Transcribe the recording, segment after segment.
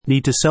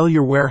Need to sell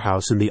your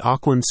warehouse in the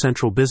Auckland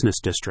Central Business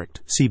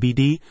District,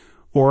 CBD,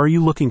 or are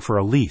you looking for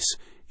a lease?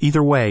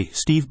 Either way,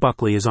 Steve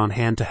Buckley is on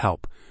hand to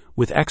help,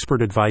 with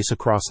expert advice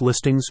across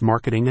listings,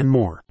 marketing, and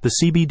more. The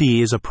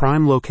CBD is a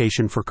prime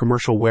location for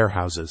commercial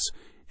warehouses,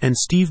 and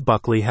Steve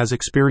Buckley has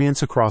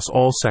experience across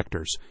all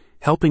sectors,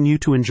 helping you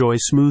to enjoy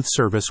smooth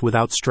service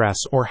without stress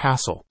or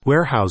hassle.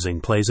 Warehousing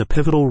plays a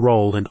pivotal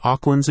role in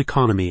Auckland's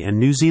economy and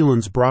New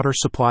Zealand's broader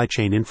supply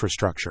chain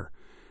infrastructure.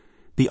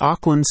 The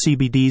Auckland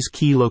CBD's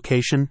key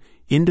location,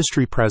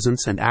 industry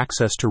presence, and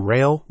access to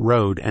rail,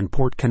 road, and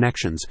port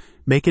connections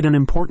make it an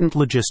important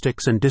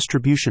logistics and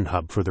distribution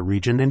hub for the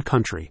region and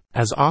country.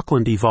 As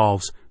Auckland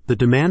evolves, the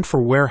demand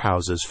for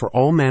warehouses for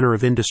all manner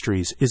of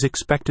industries is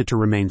expected to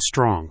remain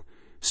strong,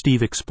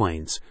 Steve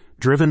explains,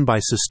 driven by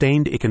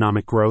sustained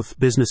economic growth,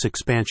 business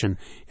expansion,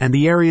 and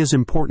the area's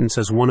importance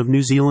as one of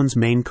New Zealand's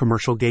main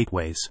commercial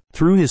gateways.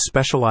 Through his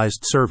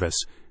specialized service,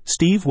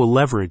 Steve will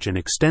leverage an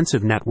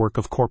extensive network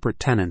of corporate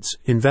tenants,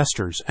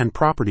 investors, and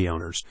property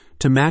owners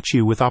to match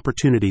you with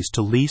opportunities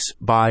to lease,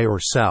 buy, or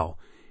sell.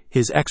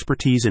 His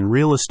expertise in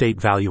real estate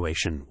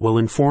valuation will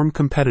inform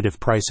competitive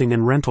pricing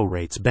and rental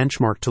rates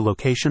benchmarked to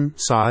location,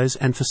 size,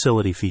 and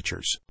facility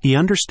features. He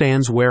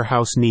understands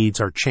warehouse needs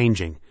are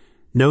changing,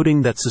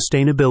 noting that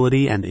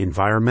sustainability and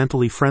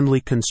environmentally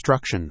friendly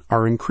construction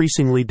are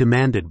increasingly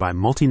demanded by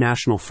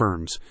multinational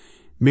firms,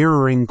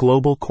 mirroring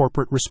global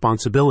corporate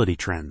responsibility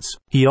trends.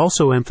 He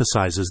also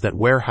emphasizes that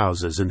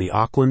warehouses in the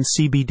Auckland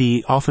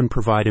CBD often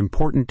provide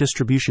important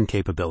distribution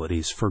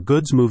capabilities for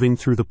goods moving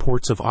through the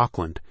ports of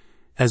Auckland.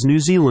 As New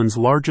Zealand's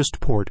largest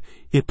port,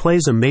 it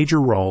plays a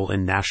major role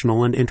in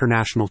national and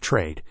international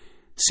trade.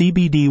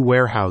 CBD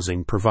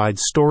warehousing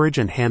provides storage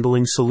and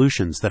handling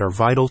solutions that are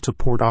vital to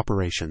port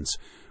operations.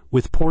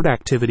 With port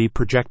activity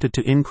projected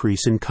to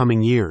increase in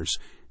coming years,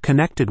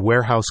 connected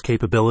warehouse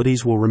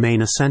capabilities will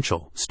remain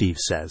essential, Steve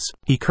says.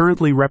 He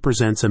currently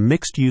represents a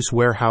mixed-use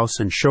warehouse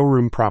and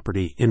showroom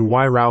property in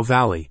Wairau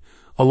Valley,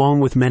 along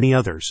with many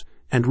others,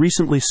 and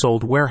recently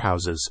sold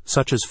warehouses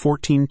such as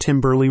 14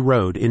 Timberley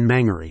Road in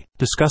Mangere.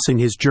 Discussing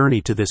his journey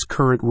to this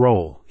current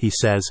role, he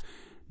says,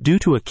 "Due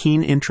to a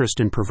keen interest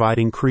in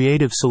providing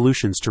creative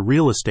solutions to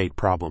real estate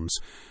problems,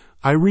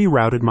 I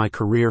rerouted my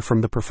career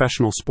from the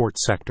professional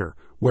sports sector,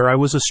 where I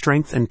was a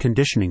strength and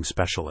conditioning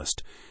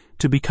specialist,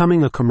 to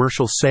becoming a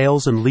commercial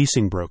sales and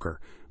leasing broker.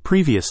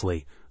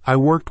 Previously, I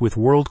worked with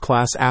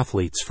world-class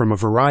athletes from a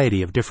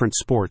variety of different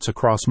sports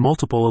across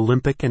multiple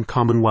Olympic and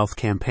Commonwealth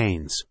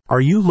campaigns. Are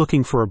you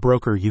looking for a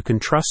broker you can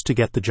trust to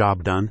get the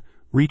job done?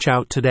 Reach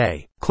out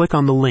today. Click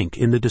on the link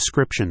in the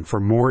description for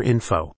more info."